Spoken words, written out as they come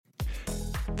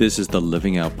This is the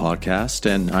Living Out Podcast,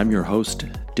 and I'm your host,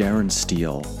 Darren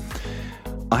Steele.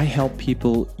 I help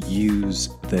people use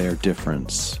their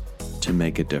difference to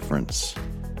make a difference.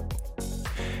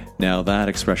 Now, that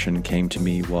expression came to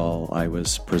me while I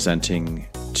was presenting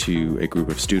to a group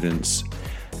of students,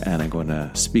 and I'm going to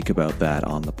speak about that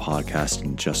on the podcast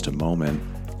in just a moment.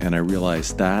 And I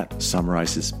realized that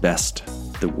summarizes best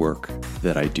the work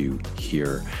that I do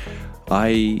here.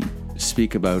 I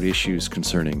speak about issues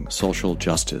concerning social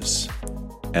justice,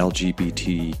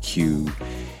 LGBTQ,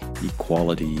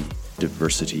 equality,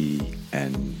 diversity,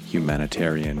 and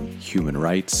humanitarian human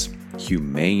rights,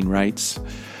 humane rights.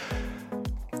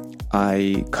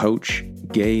 I coach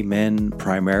gay men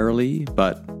primarily,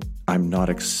 but I'm not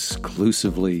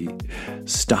exclusively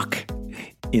stuck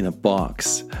in a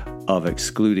box of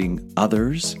excluding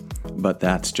others, but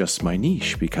that's just my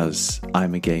niche because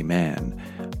I'm a gay man.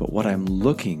 But what I'm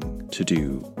looking to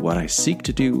do, what I seek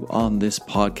to do on this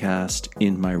podcast,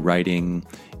 in my writing,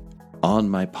 on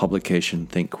my publication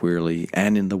Think Queerly,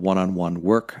 and in the one-on-one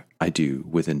work I do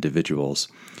with individuals,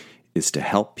 is to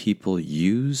help people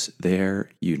use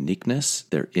their uniqueness,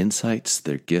 their insights,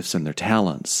 their gifts, and their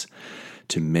talents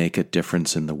to make a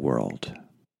difference in the world.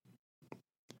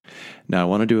 Now, I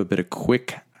want to do a bit of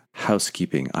quick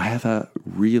housekeeping. I have a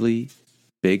really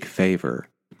big favor.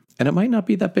 And it might not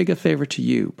be that big a favor to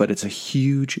you, but it's a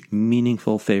huge,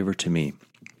 meaningful favor to me.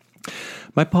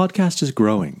 My podcast is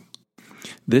growing.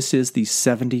 This is the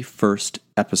 71st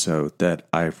episode that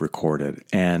I've recorded.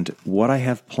 And what I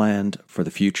have planned for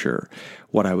the future,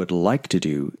 what I would like to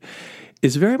do,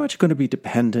 is very much going to be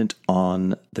dependent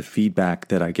on the feedback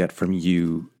that I get from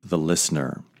you, the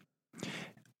listener.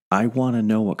 I want to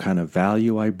know what kind of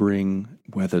value I bring,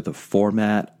 whether the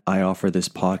format I offer this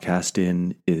podcast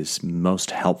in is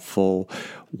most helpful,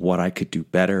 what I could do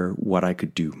better, what I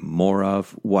could do more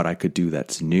of, what I could do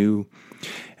that's new.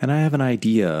 And I have an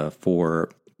idea for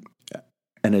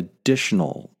an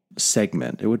additional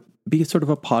segment. It would be sort of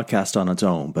a podcast on its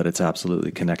own, but it's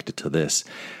absolutely connected to this.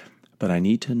 But I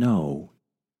need to know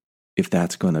if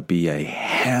that's going to be a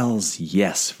hell's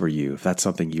yes for you, if that's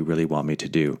something you really want me to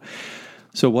do.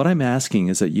 So what I'm asking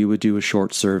is that you would do a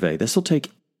short survey. This will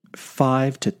take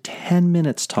 5 to 10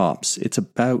 minutes tops. It's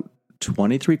about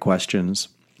 23 questions.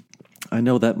 I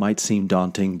know that might seem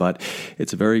daunting, but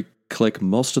it's very quick.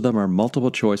 Most of them are multiple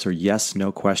choice or yes,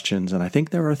 no questions. And I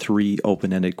think there are 3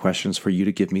 open-ended questions for you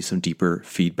to give me some deeper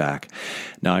feedback.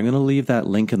 Now, I'm going to leave that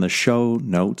link in the show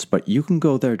notes, but you can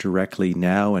go there directly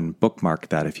now and bookmark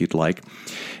that if you'd like.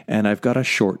 And I've got a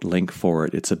short link for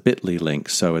it. It's a bit.ly link.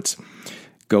 So it's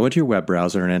go into your web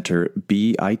browser and enter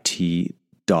bit.ly/LOP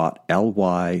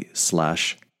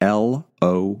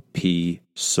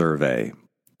survey.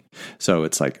 So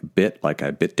it's like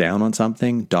I bit down on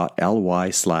something, .ly/LOP,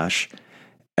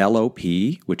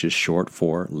 which is short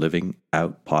for Living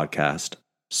Out Podcast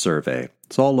Survey.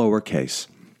 It's all lowercase.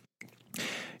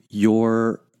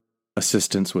 Your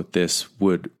assistance with this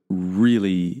would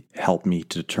really help me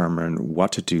to determine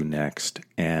what to do next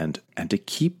and to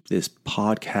keep this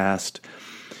podcast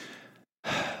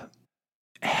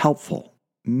helpful,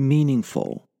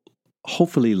 meaningful,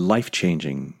 hopefully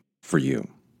life-changing for you.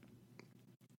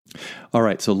 All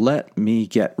right, so let me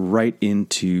get right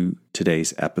into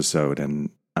today's episode, and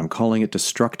I'm calling it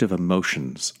Destructive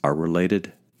Emotions Are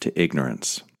Related to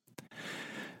Ignorance.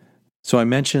 So I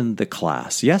mentioned the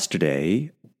class. Yesterday,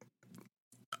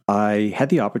 I had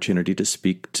the opportunity to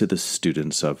speak to the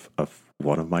students of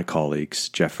one of my colleagues,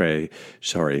 Jeffrey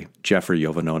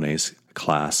Giovanone's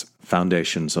class,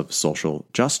 Foundations of Social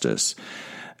Justice,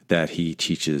 that he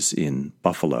teaches in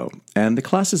Buffalo. And the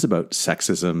class is about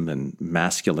sexism and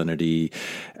masculinity,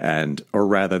 or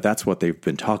rather, that's what they've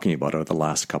been talking about over the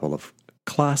last couple of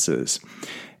classes.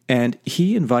 And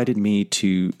he invited me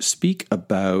to speak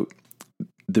about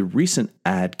the recent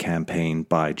ad campaign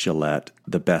by Gillette,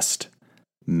 The Best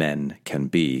Men Can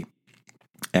Be.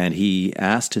 And he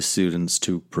asked his students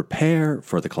to prepare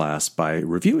for the class by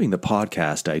reviewing the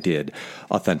podcast I did,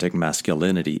 Authentic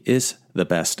Masculinity is the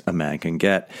Best a Man Can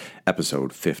Get,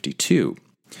 episode 52.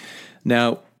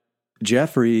 Now,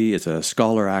 Jeffrey is a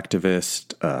scholar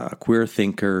activist, a queer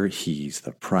thinker. He's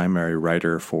the primary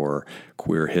writer for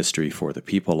queer history for the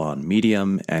People on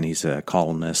Medium, and he's a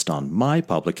columnist on my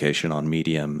publication on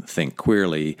Medium, Think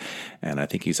Queerly, and I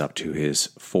think he's up to his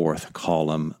 4th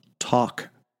column, Talk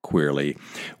Queerly,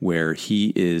 where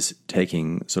he is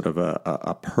taking sort of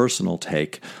a personal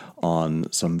take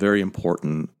on some very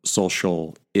important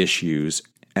social issues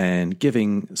and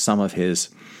giving some of his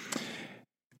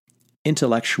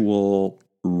intellectual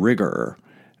rigor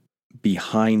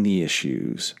behind the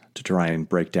issues to try and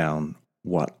break down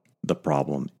what the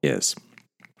problem is.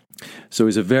 So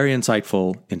he's a very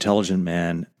insightful, intelligent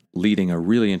man leading a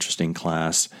really interesting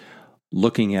class,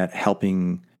 looking at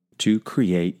helping to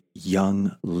create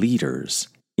young leaders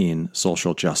in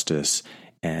social justice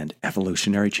and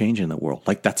evolutionary change in the world.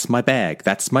 Like, that's my bag.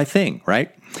 That's my thing,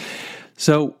 right?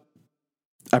 So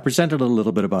I presented a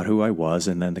little bit about who I was,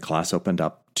 and then the class opened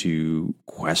up to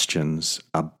questions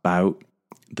about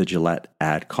the Gillette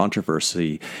ad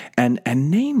controversy, and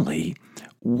namely,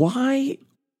 why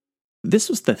this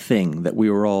was the thing that we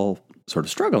were all sort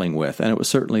of struggling with. And it was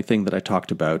certainly a thing that I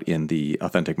talked about in the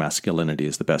Authentic Masculinity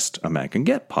is the Best a Man Can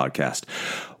Get podcast.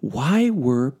 Why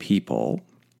were people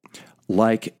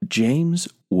like James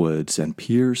Woods and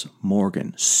Piers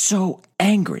Morgan so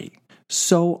angry,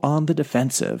 so on the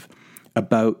defensive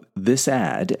about this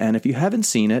ad? And if you haven't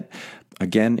seen it,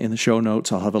 again, in the show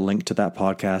notes, I'll have a link to that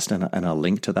podcast and a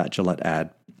link to that Gillette ad.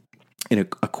 In a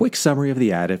quick summary of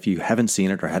the ad, if you haven't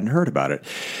seen it or hadn't heard about it,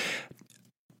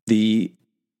 the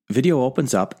video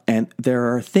opens up and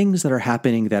there are things that are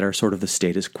happening that are sort of the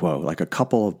status quo. Like a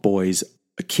couple of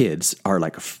kids are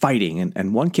like fighting,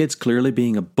 and one kid's clearly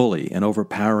being a bully and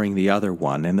overpowering the other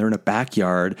one. And they're in a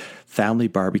backyard family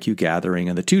barbecue gathering,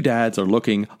 and the two dads are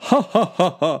looking, ha ha ha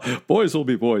ha, boys will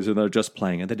be boys, and they're just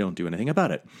playing and they don't do anything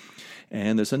about it.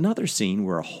 And there's another scene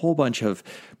where a whole bunch of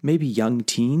maybe young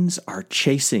teens are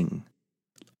chasing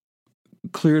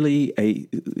clearly a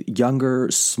younger,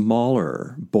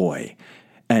 smaller boy.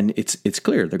 And it's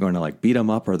clear they're going to like beat him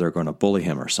up or they're going to bully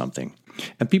him or something.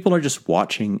 And people are just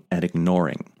watching and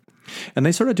ignoring. And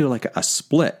they sort of do like a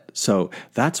split. So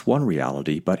that's one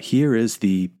reality. But here is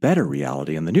the better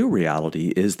reality. And the new reality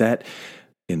is that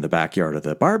in the backyard of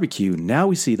the barbecue, now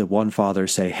we see the one father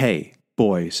say, hey,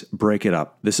 boys, break it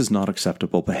up. This is not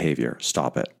acceptable behavior.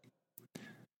 Stop it.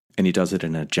 And he does it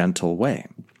in a gentle way.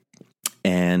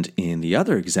 And in the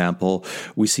other example,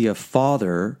 we see a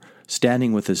father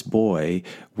standing with his boy,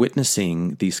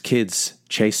 witnessing these kids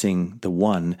chasing the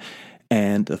one,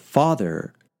 and the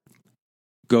father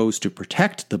goes to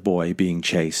protect the boy being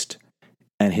chased,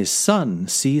 and his son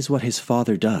sees what his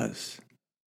father does.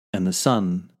 And the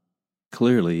son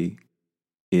clearly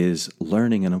is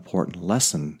learning an important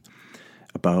lesson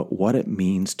about what it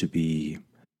means to be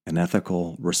an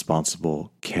ethical,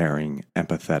 responsible, caring,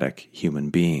 empathetic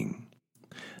human being.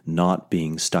 Not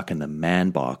being stuck in the man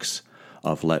box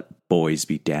of let boys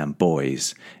be damn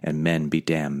boys and men be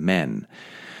damn men,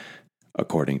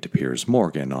 according to Piers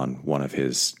Morgan on one of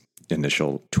his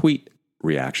initial tweet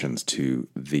reactions to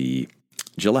the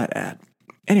Gillette ad.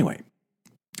 Anyway,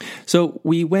 so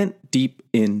we went deep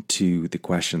into the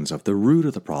questions of the root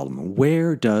of the problem.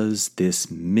 Where does this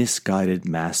misguided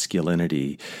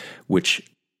masculinity, which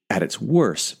at its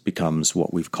worst becomes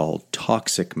what we've called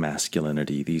toxic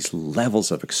masculinity, these levels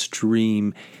of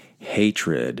extreme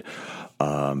hatred,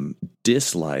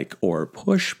 dislike, or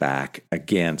pushback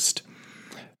against,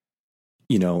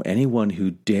 anyone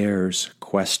who dares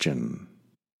question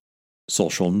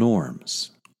social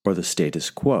norms or the status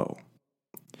quo.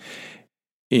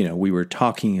 We were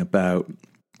talking about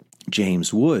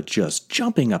James Wood just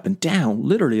jumping up and down,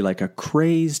 literally like a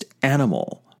crazed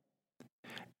animal,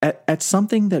 at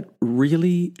something that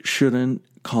really shouldn't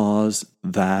cause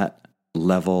that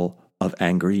level of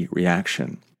angry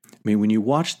reaction. I mean, when you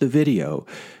watch the video,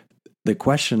 the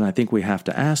question I think we have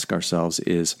to ask ourselves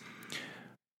is,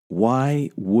 why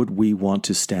would we want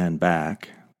to stand back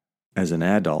as an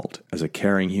adult, as a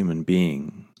caring human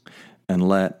being, and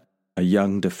let a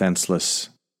young, defenseless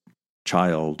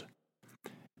child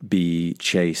be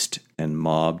chased and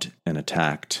mobbed and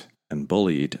attacked and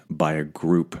bullied by a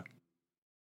group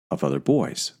of other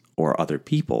boys or other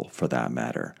people for that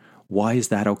matter? Why is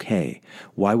that okay?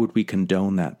 Why would we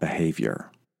condone that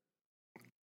behavior?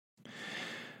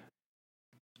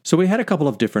 So we had a couple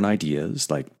of different ideas,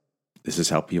 like this is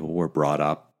how people were brought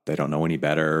up. They don't know any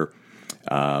better.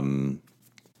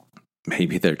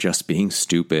 Maybe they're just being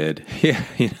stupid,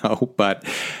 but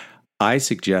I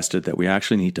suggested that we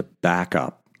actually need to back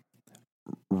up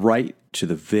right to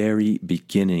the very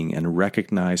beginning and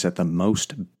recognize at the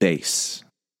most base,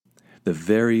 the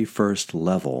very first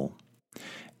level,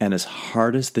 and as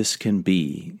hard as this can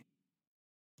be,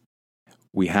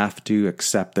 we have to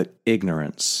accept that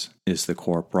ignorance is the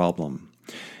core problem.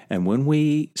 And when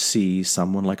we see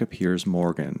someone like a Piers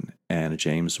Morgan and a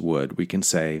James Wood, we can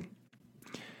say,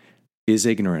 we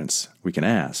can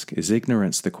ask, is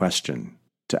ignorance the question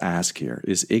to ask here?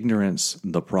 Is ignorance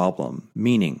the problem?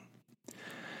 Meaning,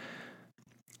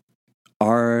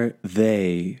 are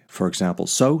they, for example,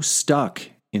 so stuck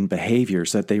in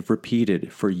behaviors that they've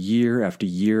repeated for year after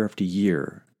year after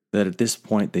year that at this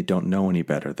point they don't know any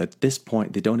better, that at this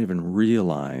point they don't even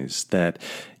realize that,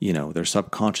 their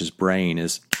subconscious brain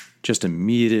is just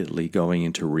immediately going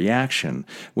into reaction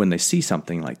when they see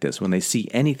something like this, when they see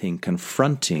anything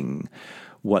confronting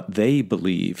what they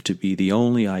believe to be the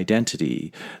only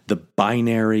identity, the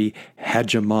binary,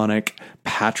 hegemonic,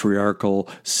 patriarchal,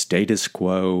 status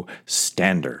quo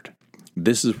standard.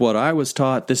 This is what I was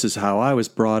taught. This is how I was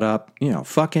brought up.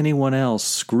 Fuck anyone else.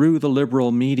 Screw the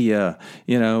liberal media,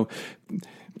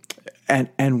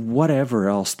 and whatever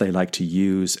else they like to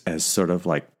use as sort of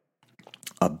like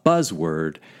a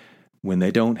buzzword when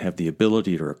they don't have the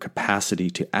ability or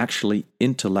capacity to actually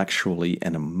intellectually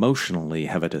and emotionally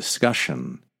have a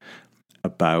discussion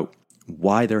about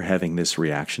why they're having this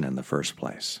reaction in the first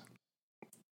place.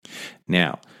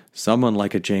 Now, someone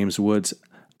like a James Woods,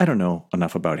 I don't know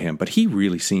enough about him, but he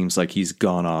really seems like he's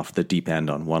gone off the deep end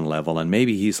on one level, and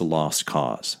maybe he's a lost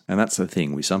cause. And that's the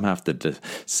thing.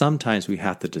 Sometimes we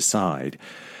have to decide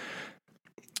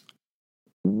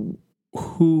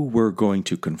who we're going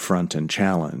to confront and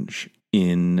challenge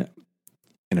in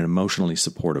an emotionally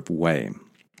supportive way.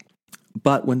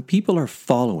 But when people are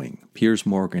following Piers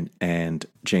Morgan and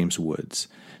James Woods,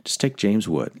 just take James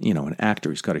Wood, an actor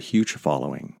who's got a huge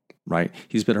following, right?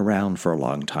 He's been around for a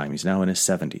long time. He's now in his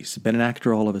 70s. He's been an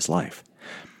actor all of his life.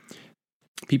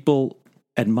 People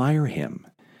admire him.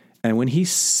 And when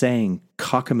he's saying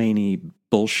cockamamie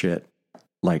bullshit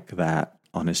like that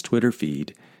on his Twitter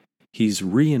feed, he's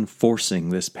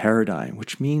reinforcing this paradigm,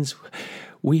 which means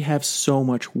we have so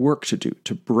much work to do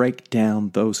to break down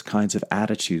those kinds of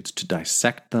attitudes, to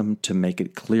dissect them, to make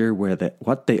it clear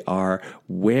what they are,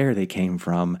 where they came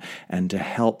from, and to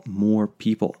help more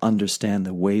people understand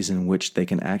the ways in which they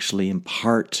can actually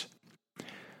impart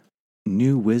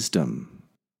new wisdom,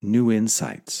 new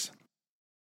insights.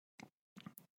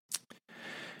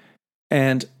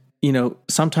 And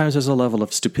sometimes there's a level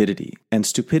of stupidity, and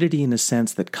stupidity in a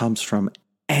sense that comes from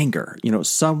anger.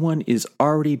 Someone is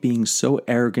already being so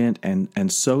arrogant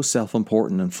and so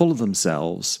self-important and full of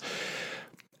themselves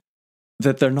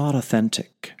that they're not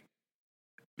authentic.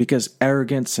 Because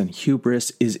arrogance and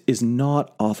hubris is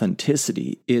not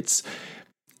authenticity. It's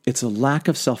a lack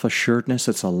of self-assuredness.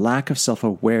 It's a lack of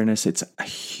self-awareness. It's a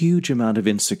huge amount of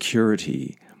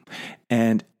insecurity.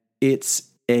 And it's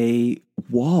a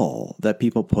wall that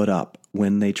people put up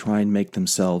when they try and make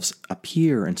themselves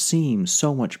appear and seem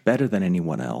so much better than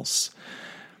anyone else,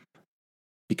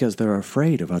 because they're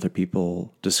afraid of other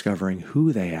people discovering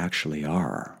who they actually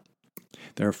are.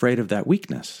 They're afraid of that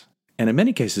weakness. And in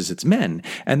many cases, it's men,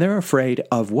 and they're afraid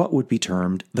of what would be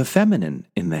termed the feminine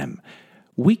in them.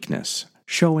 Weakness,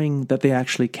 showing that they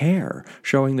actually care,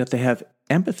 showing that they have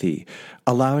empathy,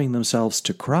 allowing themselves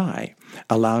to cry,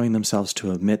 allowing themselves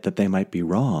to admit that they might be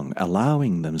wrong,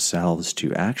 allowing themselves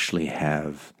to actually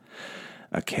have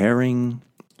a caring,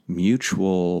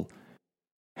 mutual,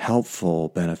 helpful,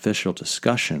 beneficial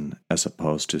discussion as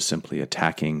opposed to simply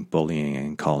attacking, bullying,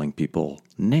 and calling people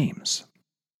names.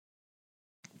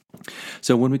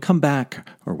 So when I come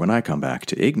back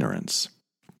to ignorance,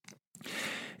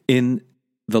 in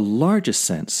the largest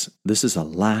sense, this is a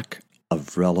lack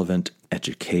of relevant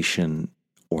education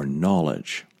or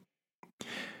knowledge.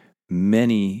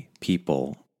 Many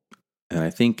people, and I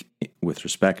think with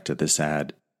respect to this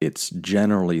ad, it's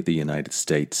generally the United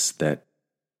States that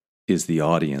is the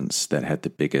audience that had the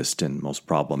biggest and most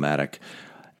problematic,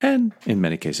 and in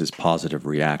many cases positive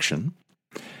reaction.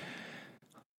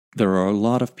 There are a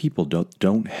lot of people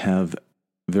don't have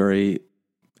very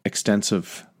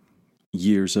extensive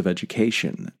years of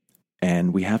education.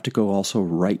 And we have to go also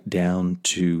right down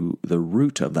to the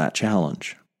root of that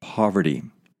challenge: poverty,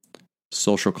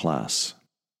 social class,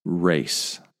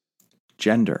 race,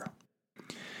 gender.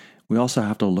 We also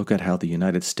have to look at how the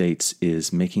United States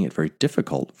is making it very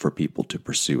difficult for people to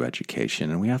pursue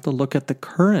education. And we have to look at the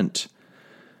current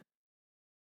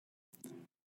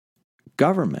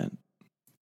government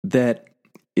that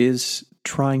is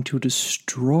trying to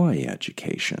destroy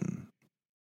education,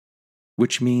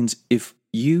 which means if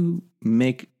you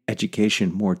make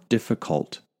education more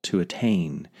difficult to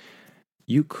attain,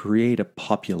 you create a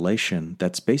population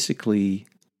that's basically,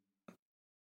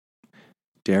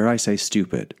 dare I say,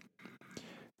 stupid.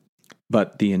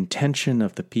 But the intention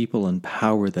of the people in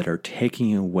power that are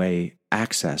taking away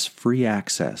free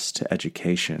access to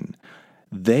education,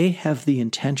 they have the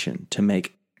intention to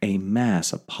make a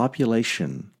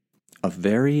population of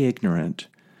very ignorant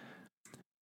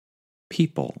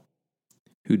people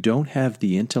who don't have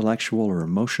the intellectual or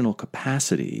emotional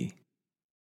capacity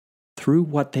through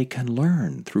what they can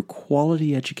learn, through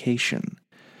quality education,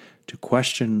 to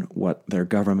question what their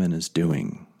government is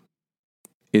doing.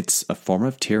 It's a form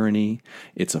of tyranny.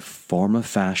 It's a form of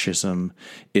fascism.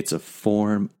 It's a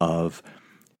form of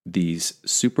these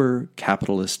super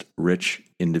capitalist rich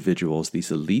individuals, these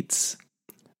elites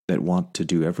that want to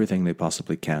do everything they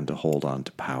possibly can to hold on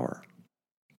to power.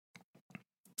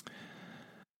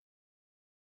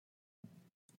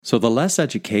 So the less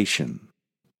education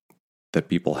that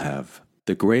people have,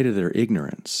 the greater their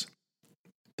ignorance.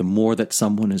 The more that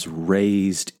someone is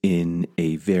raised in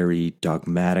a very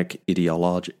dogmatic,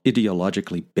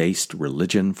 ideologically based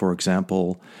religion, for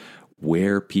example,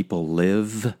 where people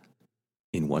live,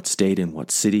 in what state, in what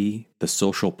city, the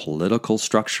social political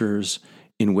structures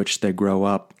in which they grow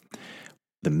up,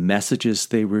 the messages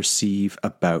they receive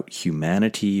about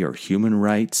humanity or human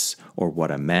rights, or what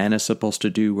a man is supposed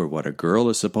to do or what a girl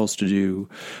is supposed to do,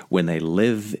 when they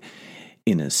live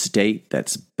in a state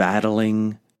that's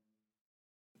battling,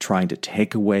 trying to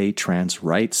take away trans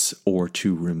rights or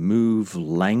to remove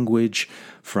language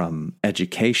from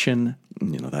education.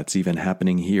 That's even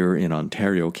happening here in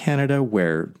Ontario, Canada,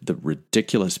 where the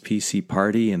ridiculous PC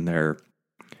party and their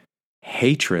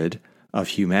hatred of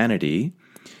humanity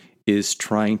is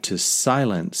trying to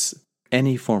silence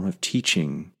any form of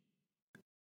teaching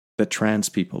that trans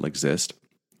people exist.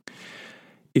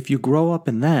 If you grow up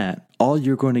in that, all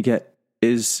you're going to get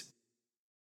is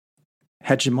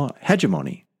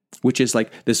hegemony, which is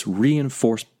like this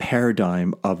reinforced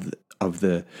paradigm of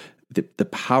the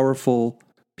powerful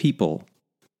people,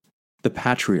 the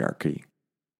patriarchy,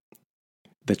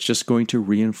 that's just going to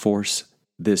reinforce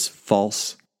this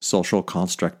false social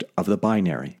construct of the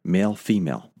binary,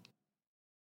 male-female.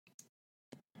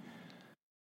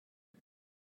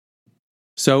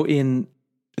 So in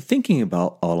thinking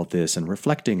about all of this and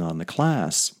reflecting on the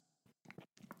class,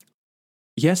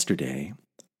 yesterday,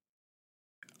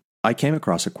 I came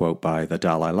across a quote by the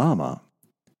Dalai Lama,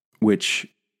 which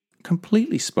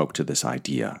completely spoke to this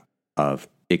idea of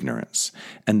ignorance,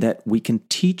 and that we can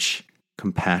teach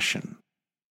compassion,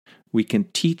 we can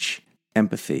teach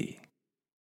empathy,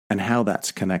 and how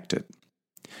that's connected.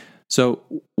 So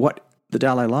what the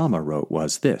Dalai Lama wrote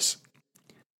was this: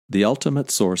 the ultimate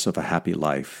source of a happy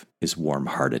life is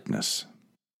warm-heartedness.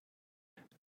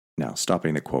 Now,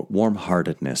 stopping the quote,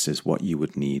 warm-heartedness is what you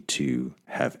would need to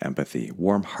have empathy.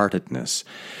 Warm-heartedness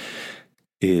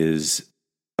is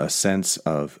a sense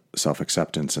of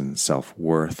self-acceptance and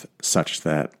self-worth such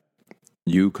that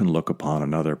you can look upon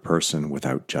another person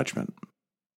without judgment.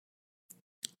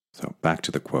 So, back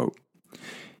to the quote.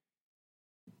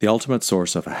 The ultimate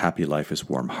source of a happy life is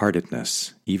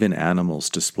warm-heartedness. Even animals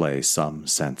display some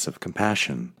sense of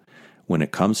compassion. When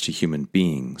it comes to human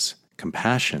beings,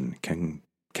 compassion can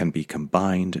be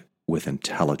combined with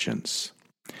intelligence.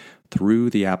 Through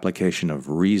the application of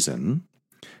reason,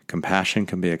 compassion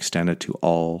can be extended to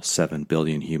all 7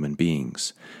 billion human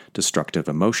beings. Destructive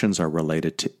emotions are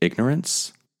related to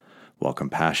ignorance, while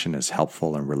compassion is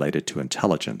helpful and related to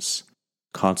intelligence.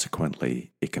 Consequently,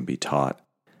 it can be taught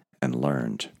and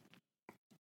learned.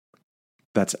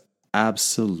 That's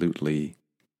absolutely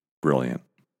brilliant.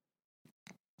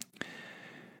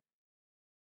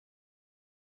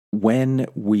 When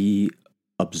we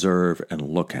observe and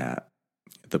look at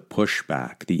the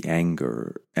pushback, the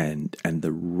anger, and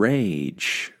the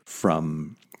rage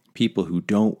from people who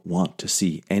don't want to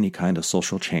see any kind of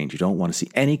social change, who don't want to see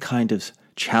any kind of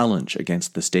challenge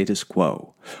against the status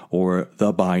quo, or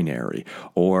the binary,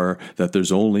 or that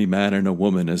there's only man and a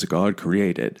woman as God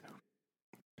created,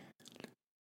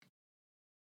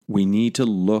 we need to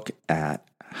look at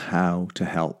how to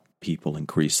help people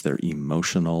increase their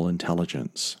emotional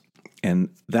intelligence. And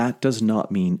that does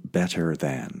not mean better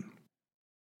than.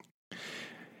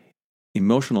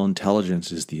 Emotional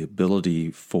intelligence is the ability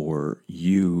for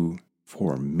you,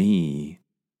 for me,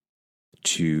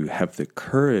 to have the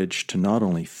courage to not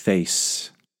only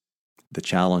face the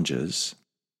challenges,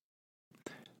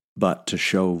 but to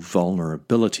show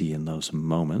vulnerability in those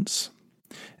moments,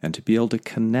 and to be able to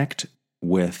connect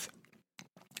with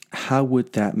how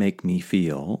would that make me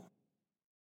feel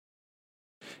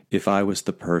if I was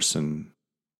the person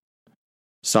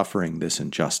suffering this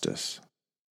injustice.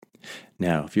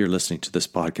 Now, if you're listening to this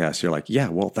podcast, you're like, yeah,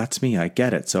 well, that's me. I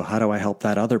get it. So how do I help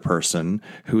that other person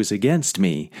who is against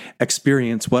me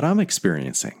experience what I'm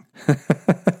experiencing?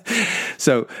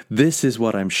 So this is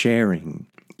what I'm sharing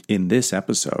in this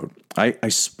episode. I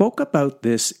spoke about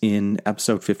this in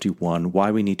episode 51,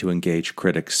 why we need to engage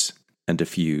critics and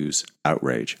diffuse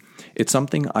outrage. It's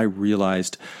something I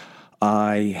realized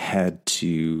I have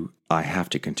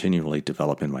to continually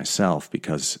develop in myself,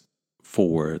 because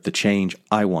for the change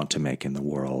I want to make in the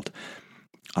world,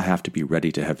 I have to be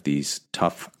ready to have these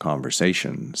tough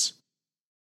conversations.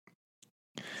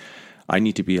 I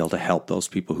need to be able to help those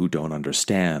people who don't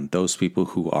understand, those people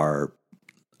who are,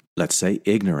 let's say,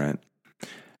 ignorant.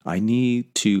 I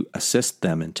need to assist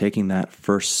them in taking that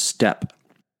first step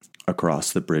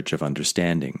across the bridge of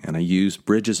understanding. And I use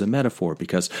bridge as a metaphor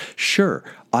because, sure,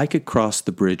 I could cross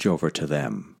the bridge over to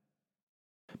them,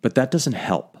 but that doesn't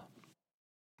help.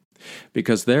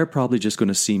 Because they're probably just going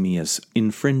to see me as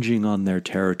infringing on their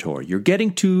territory. You're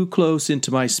getting too close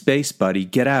into my space, buddy.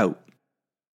 Get out.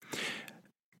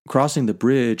 Crossing the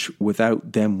bridge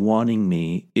without them wanting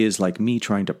me is like me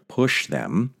trying to push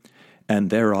them, and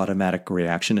their automatic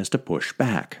reaction is to push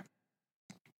back.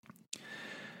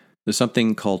 There's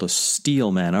something called a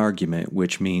steelman argument,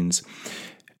 which means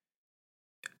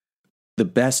the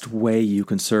best way you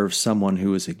can serve someone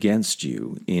who is against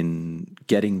you in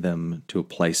getting them to a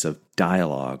place of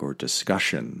dialogue or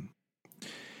discussion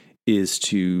is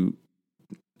to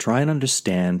try and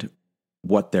understand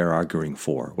what they're arguing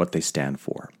for, what they stand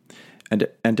for,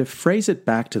 and to phrase it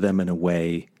back to them in a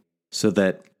way so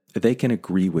that they can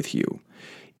agree with you.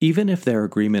 Even if their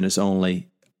agreement is only,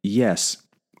 yes,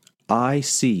 I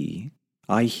see,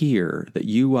 I hear that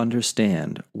you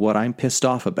understand what I'm pissed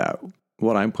off about,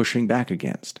 what I'm pushing back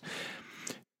against.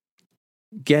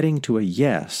 Getting to a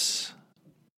yes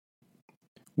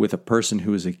with a person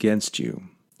who is against you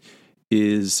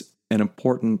is an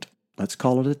important, let's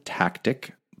call it a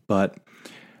tactic, but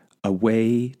a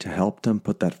way to help them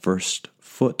put that first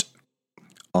foot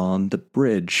on the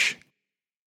bridge,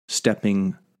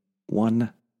 stepping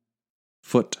one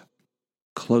foot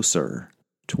closer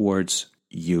towards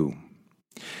you.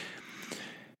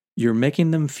 You're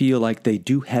making them feel like they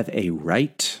do have a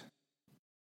right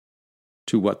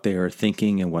to what they are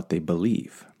thinking and what they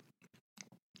believe.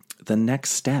 The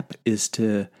next step is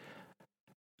to,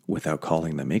 without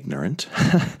calling them ignorant,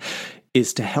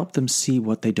 is to help them see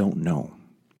what they don't know.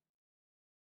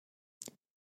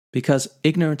 Because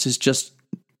ignorance is just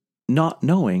not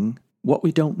knowing what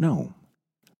we don't know.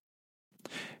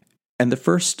 And the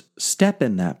first step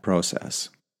in that process,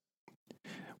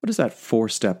 what is that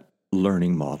 4-step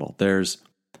learning model? There's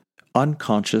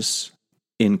unconscious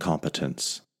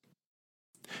incompetence.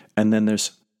 And then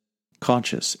there's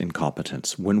conscious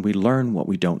incompetence, when we learn what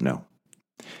we don't know.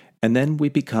 And then we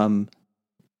become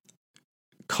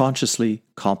consciously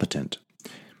competent.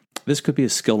 This could be a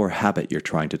skill or habit you're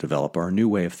trying to develop, or a new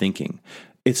way of thinking.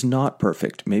 It's not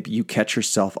perfect. Maybe you catch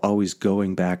yourself always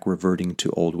going back, reverting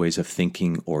to old ways of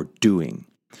thinking or doing.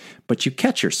 But you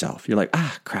catch yourself. You're like,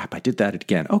 crap, I did that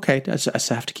again. Okay, I just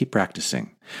have to keep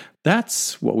practicing.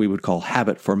 That's what we would call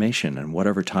habit formation, and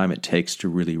whatever time it takes to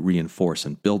really reinforce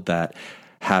and build that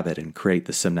habit and create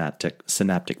the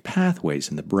synaptic pathways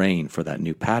in the brain for that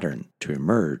new pattern to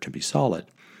emerge, to be solid.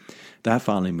 That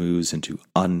finally moves into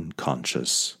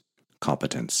unconscious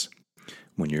competence.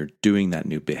 When you're doing that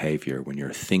new behavior, when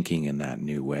you're thinking in that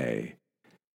new way,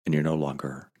 and you're no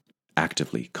longer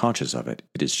actively conscious of it,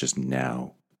 it is just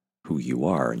now who you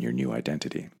are in your new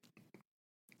identity.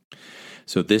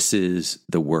 So this is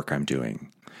the work I'm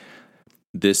doing.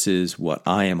 This is what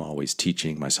I am always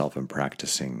teaching myself and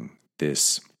practicing,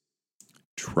 this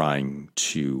trying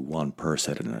to, one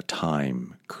person at a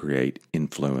time, create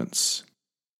influence,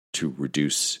 to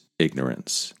reduce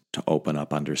ignorance, to open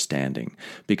up understanding,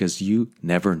 because you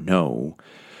never know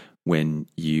when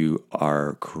you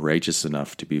are courageous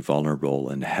enough to be vulnerable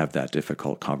and have that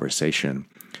difficult conversation,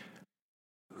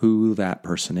 who that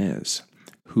person is,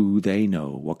 who they know,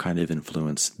 what kind of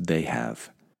influence they have,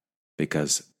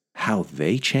 because how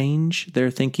they change their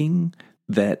thinking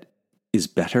that is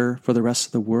better for the rest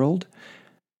of the world,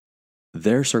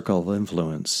 their circle of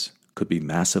influence could be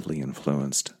massively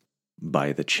influenced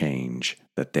by the change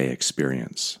that they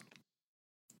experience.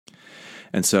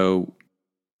 And so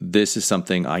this is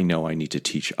something I know I need to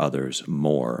teach others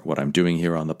more. What I'm doing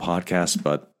here on the podcast,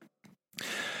 but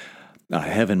I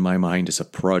have in my mind is a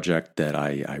project that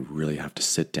I really have to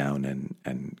sit down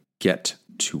and get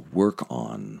to work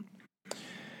on.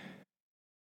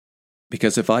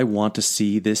 Because if I want to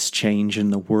see this change in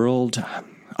the world,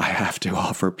 I have to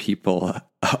offer people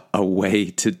a way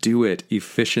to do it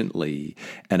efficiently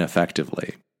and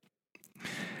effectively.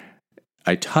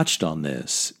 I touched on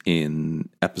this in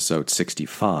episode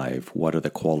 65, What are the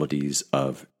Qualities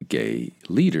of Gay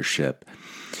Leadership?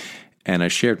 And I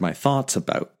shared my thoughts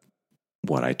about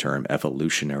what I term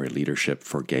evolutionary leadership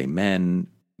for gay men,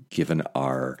 given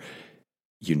our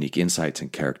unique insights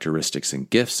and characteristics and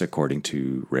gifts, according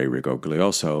to Ray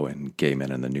Rigoglioso and Gay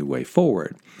Men and the New Way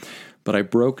Forward. But I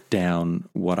broke down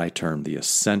what I term the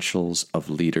essentials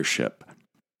of leadership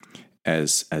and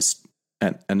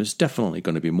there's definitely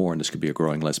going to be more, and this could be a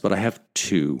growing list, but I have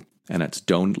 2 And it's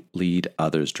don't lead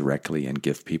others directly and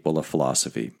give people a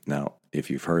philosophy. Now, if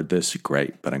you've heard this,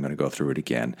 great, but I'm going to go through it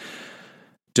again.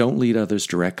 Don't lead others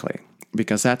directly,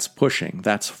 because that's pushing,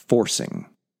 that's forcing,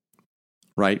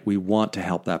 right? We want to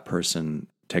help that person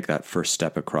take that first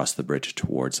step across the bridge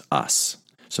towards us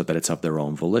so that it's of their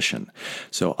own volition.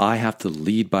 So I have to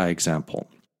lead by example.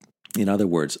 In other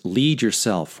words, lead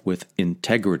yourself with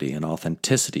integrity and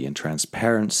authenticity and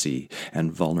transparency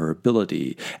and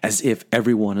vulnerability, as if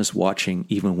everyone is watching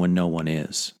even when no one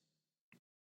is.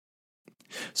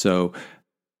 So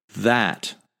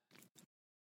that,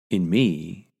 in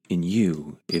me, in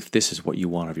you, if this is what you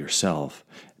want of yourself,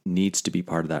 needs to be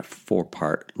part of that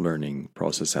 4-part learning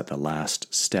process at the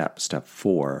last step, step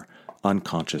 4,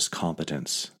 unconscious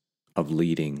competence of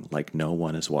leading like no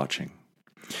one is watching.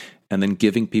 And then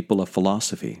giving people a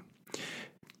philosophy.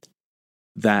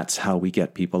 That's how we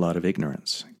get people out of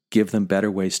ignorance. Give them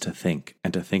better ways to think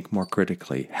and to think more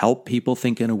critically. Help people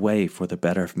think in a way for the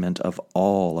betterment of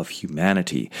all of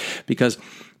humanity. Because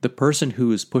the person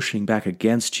who is pushing back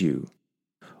against you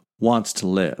wants to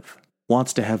live,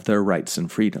 wants to have their rights and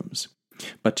freedoms.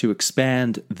 But to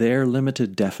expand their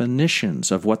limited definitions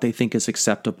of what they think is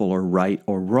acceptable or right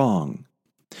or wrong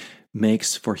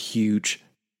makes for huge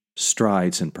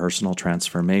strides in personal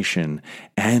transformation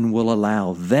and will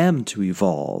allow them to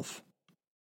evolve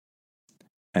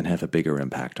and have a bigger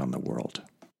impact on the world.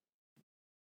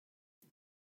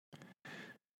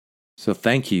 So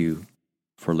thank you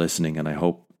for listening, and I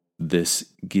hope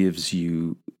this gives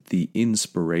you the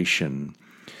inspiration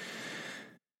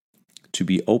to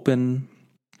be open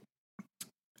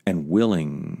and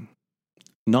willing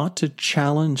not to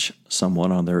challenge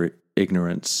someone on their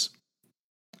ignorance,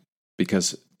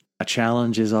 because a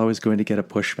challenge is always going to get a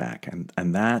pushback,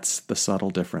 and that's the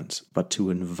subtle difference. But to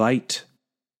invite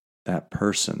that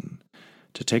person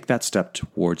to take that step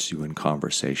towards you in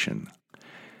conversation.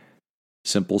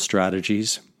 Simple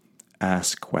strategies: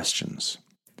 ask questions.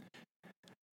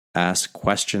 Ask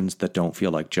questions that don't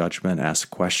feel like judgment. Ask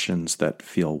questions that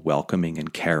feel welcoming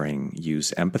and caring.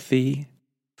 Use empathy.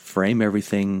 Frame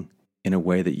everything in a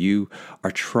way that you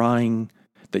are trying,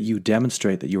 that you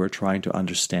demonstrate that you are trying to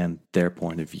understand their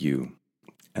point of view.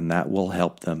 And that will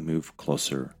help them move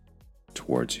closer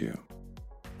towards you.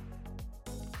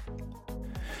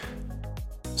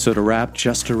 So to wrap,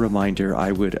 just a reminder,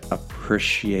 I would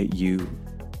appreciate you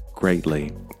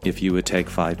greatly if you would take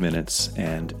 5 minutes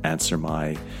and answer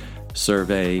my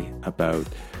survey about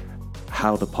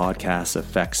how the podcast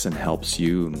affects and helps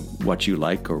you, and what you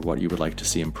like or what you would like to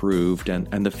see improved,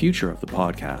 and the future of the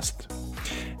podcast.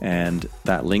 And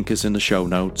that link is in the show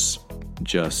notes.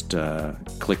 Just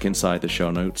click inside the show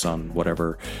notes on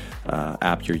whatever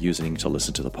app you're using to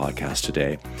listen to the podcast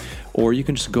today. Or you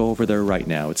can just go over there right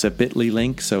now. It's a bit.ly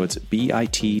link, so it's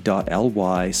bit.ly/LOP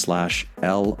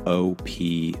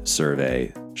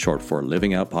survey, short for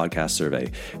Living Out Podcast Survey.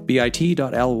 bit.ly/LOP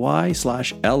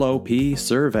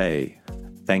survey.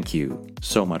 Thank you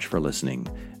so much for listening.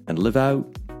 And live out,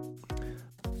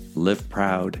 live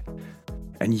proud,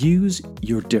 and use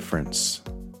your difference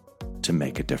to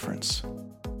make a difference.